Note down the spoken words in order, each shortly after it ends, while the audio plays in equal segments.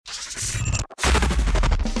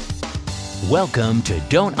Welcome to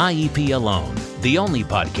Don't IEP Alone, the only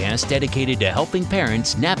podcast dedicated to helping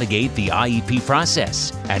parents navigate the IEP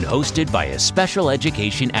process and hosted by a special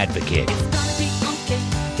education advocate.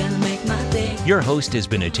 Your host has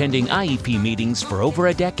been attending IEP meetings for over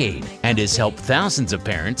a decade and has helped thousands of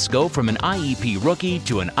parents go from an IEP rookie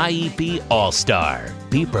to an IEP all-star.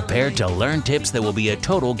 Be prepared to learn tips that will be a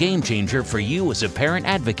total game changer for you as a parent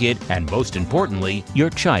advocate and, most importantly, your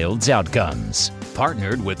child's outcomes.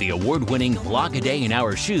 Partnered with the award-winning Blog a Day in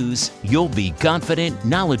Our Shoes, you'll be confident,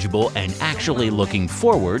 knowledgeable, and actually looking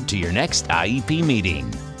forward to your next IEP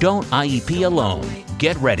meeting. Don't IEP alone.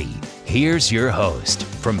 Get ready. Here's your host,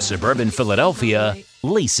 from suburban Philadelphia,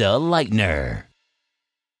 Lisa Leitner.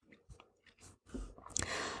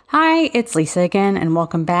 Hi, it's Lisa again, and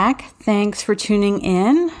welcome back. Thanks for tuning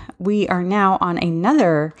in. We are now on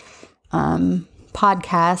another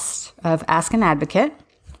podcast of Ask an Advocate.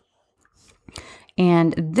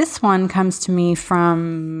 And this one comes to me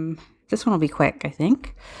from, this one will be quick, I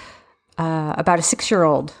think, about a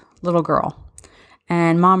 6-year-old little girl.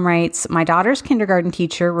 And mom writes, my daughter's kindergarten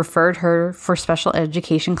teacher referred her for special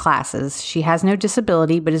education classes. She has no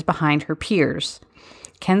disability, but is behind her peers.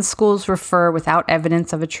 Can schools refer without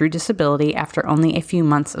evidence of a true disability after only a few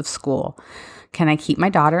months of school? Can I keep my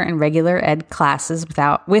daughter in regular ed classes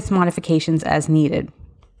with modifications as needed?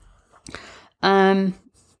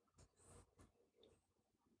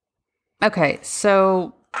 Okay,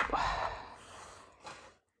 so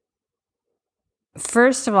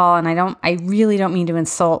first of all, and I really don't mean to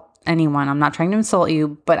insult anyone. I'm not trying to insult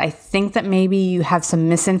you, but I think that maybe you have some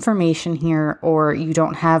misinformation here, or you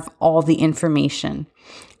don't have all the information,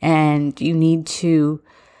 and you need to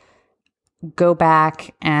go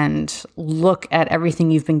back and look at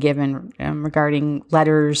everything you've been given regarding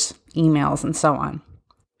letters, emails, and so on.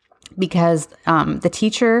 Because the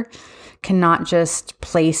teacher cannot just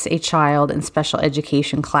place a child in special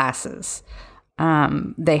education classes.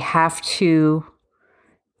 They have to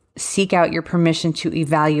seek out your permission to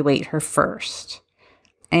evaluate her first.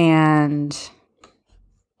 And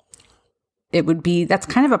that's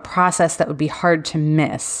kind of a process that would be hard to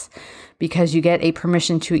miss, because you get a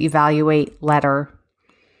permission to evaluate letter.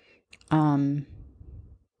 The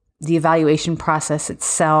evaluation process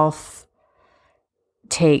itself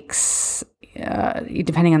takes,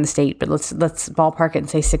 depending on the state, but let's ballpark it and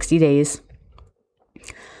say 60 days.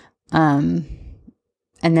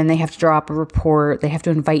 And then they have to draw up a report. They have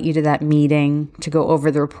to invite you to that meeting to go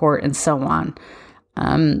over the report and so on.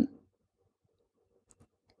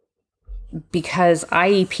 Because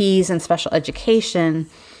IEPs and special education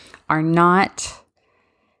are not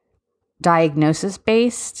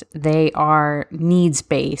diagnosis-based, they are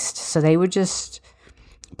needs-based. So they would just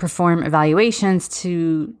perform evaluations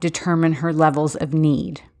to determine her levels of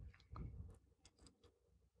need.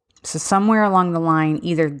 So somewhere along the line,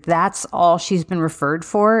 either that's all she's been referred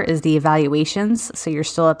for is the evaluations, so you're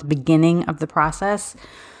still at the beginning of the process,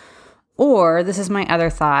 or this is my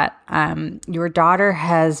other thought, your daughter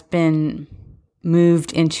has been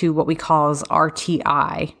moved into what we call as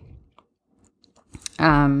RTI.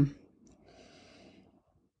 An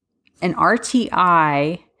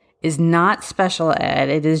RTI is not special ed,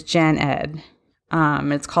 it is gen ed.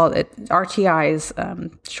 It's called RTI is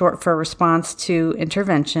short for response to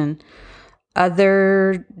intervention.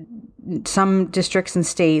 Some districts and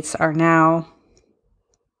states are now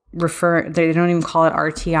they don't even call it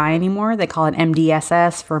RTI anymore. They call it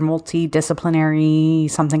MDSS for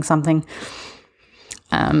multidisciplinary something.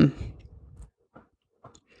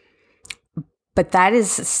 But that is,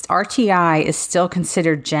 RTI is still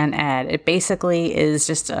considered gen ed. It basically is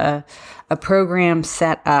just a program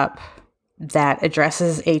set up that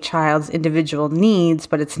addresses a child's individual needs,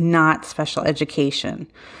 but it's not special education.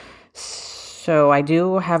 So I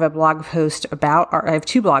do have a blog post I have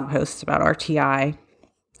 2 blog posts about RTI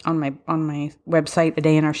on my website,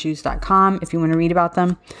 adayinourshoes.com, if you want to read about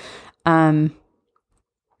them. I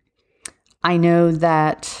know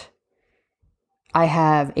that I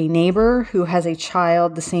have a neighbor who has a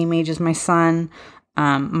child the same age as my son,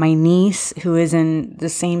 my niece who is in the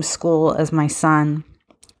same school as my son,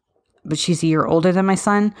 but she's a year older than my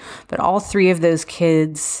son. But all 3 of those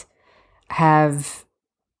kids have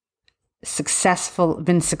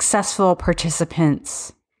been successful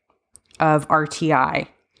participants of RTI.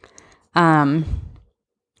 And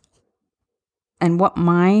what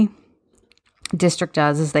my district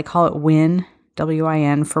does is they call it WIN,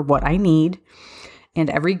 WIN, for what I need. And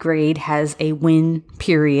every grade has a WIN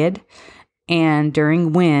period. And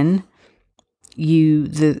during WIN,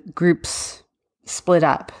 the groups split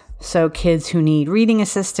up. So kids who need reading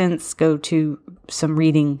assistance go to some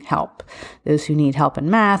reading help. Those who need help in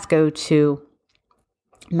math go to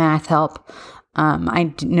math help.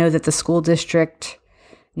 I know that the school district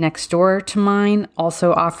next door to mine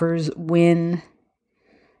also offers WIN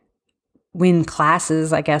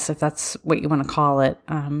classes, I guess, if that's what you want to call it.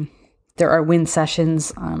 There are WIN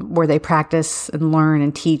sessions where they practice and learn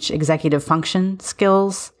and teach executive function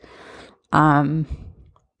skills.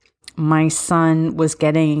 My son was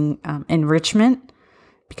getting enrichment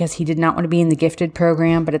because he did not want to be in the gifted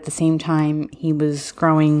program, but at the same time, he was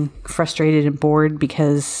growing frustrated and bored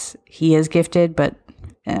because he is gifted, but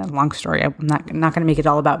long story. I'm not going to make it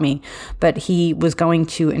all about me, but he was going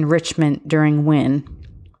to enrichment during WIN,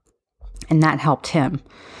 and that helped him.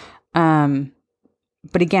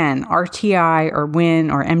 But again, RTI or WIN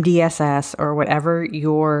or MDSS or whatever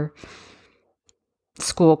your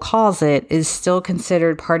school calls it is still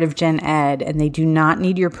considered part of Gen Ed, and they do not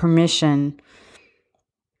need your permission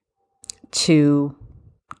to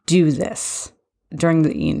do this during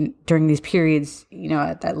these periods.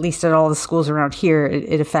 At least at all the schools around here,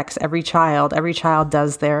 it affects every child. Every child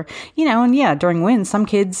does their, and yeah, during WIN, some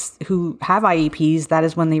kids who have IEPs, that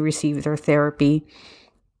is when they receive their therapy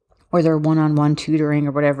or their one-on-one tutoring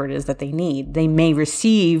or whatever it is that they need. They may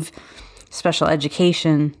receive special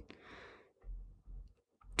education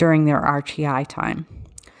during their RTI time.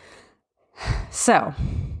 So,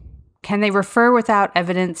 can they refer without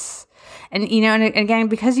evidence? And, and again,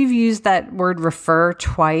 because you've used that word refer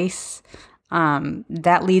twice,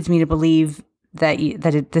 that leads me to believe that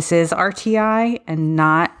this is RTI and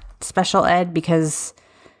not special ed, because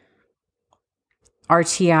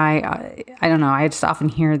RTI, I don't know, I just often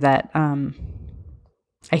hear that,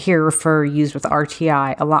 I hear refer used with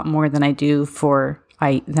RTI a lot more than I do for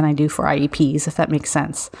IEPs, if that makes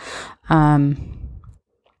sense.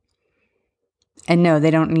 And no, they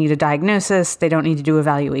don't need a diagnosis. They don't need to do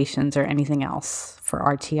evaluations or anything else for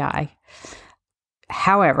RTI.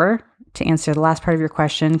 However, to answer the last part of your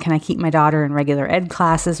question, can I keep my daughter in regular ed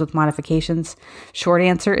classes with modifications? Short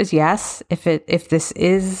answer is yes. If this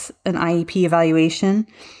is an IEP evaluation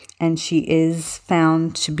and she is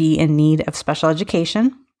found to be in need of special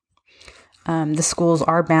education, the schools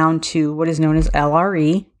are bound to what is known as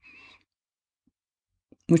LRE,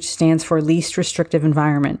 which stands for Least Restrictive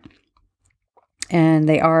Environment. And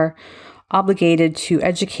they are obligated to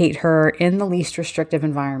educate her in the least restrictive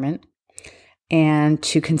environment and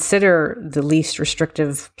to consider the least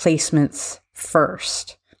restrictive placements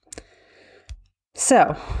first.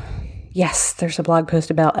 So, yes, there's a blog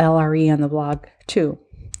post about LRE on the blog too.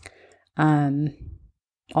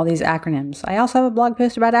 All these acronyms. I also have a blog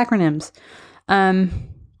post about acronyms.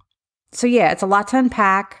 So yeah, it's a lot to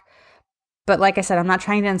unpack. But like I said, I'm not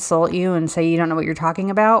trying to insult you and say you don't know what you're talking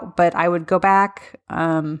about, but I would go back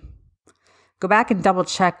and double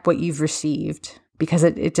check what you've received, because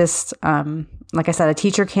it just, like I said, a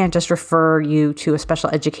teacher can't just refer you to a special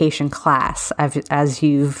education class as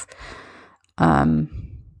you've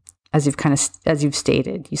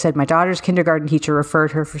stated. You said my daughter's kindergarten teacher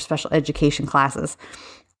referred her for special education classes.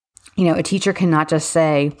 A teacher cannot just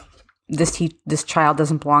say, this child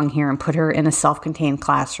doesn't belong here and put her in a self-contained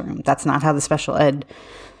classroom. That's not how the special ed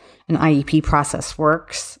and IEP process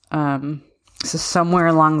works. So somewhere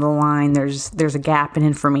along the line, there's a gap in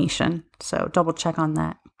information. So double check on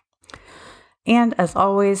that. And as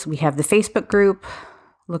always, we have the Facebook group.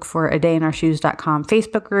 Look for adayinourshoes.com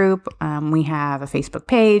Facebook group. We have a Facebook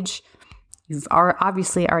page. You've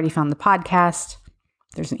obviously already found the podcast.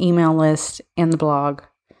 There's an email list and the blog.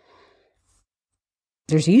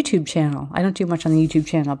 There's a YouTube channel. I don't do much on the YouTube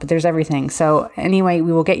channel, but there's everything. So anyway,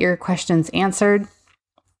 we will get your questions answered.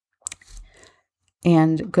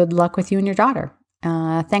 And good luck with you and your daughter.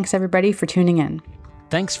 Thanks, everybody, for tuning in.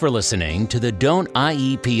 Thanks for listening to the Don't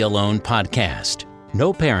IEP Alone podcast.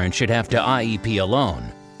 No parent should have to IEP alone.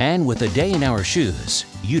 And with A Day in Our Shoes,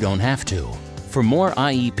 you don't have to. For more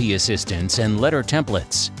IEP assistance and letter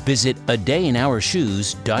templates, visit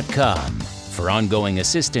adayinourshoes.com. For ongoing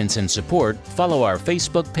assistance and support, follow our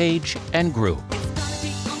Facebook page and group.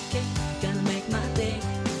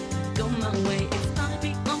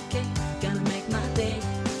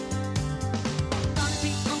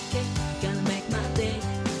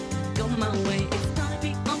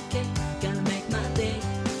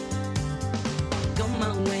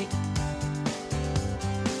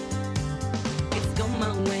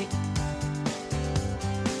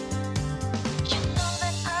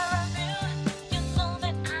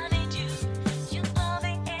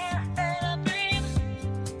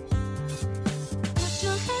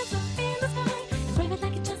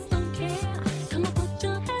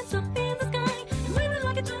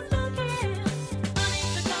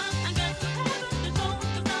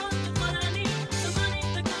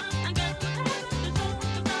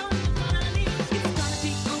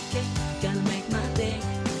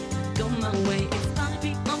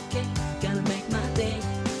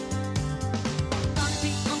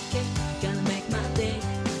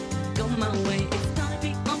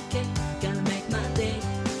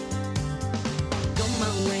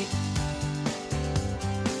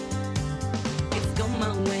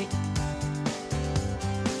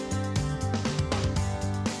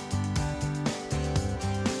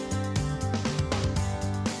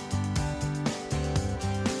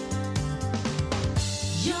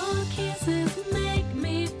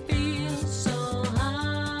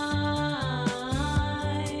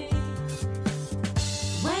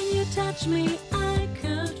 touch me, I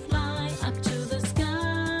could fly up to the sky.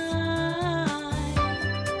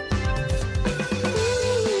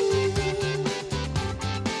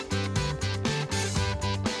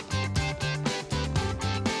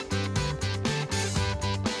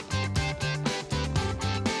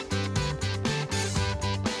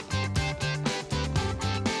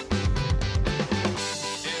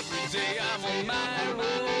 Every day I'm on my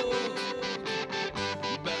road,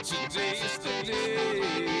 but today is the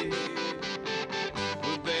day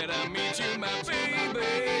that I meet you, my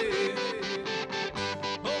baby.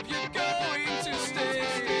 Hope you're going to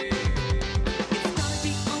stay. It's gonna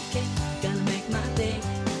be okay, gonna make my day.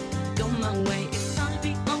 Go my way, it's gonna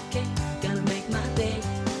be okay, gonna make my day.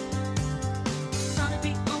 It's gonna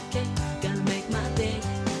be okay, gonna make my day.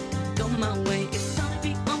 Go my way, it's gonna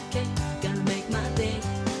be okay, gonna make my day.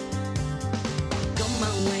 Go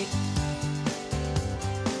my way.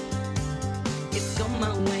 It's go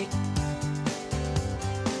my way.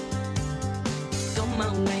 Go my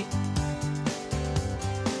way.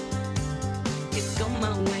 It's go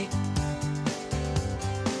my way.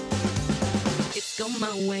 It's go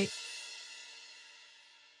my way.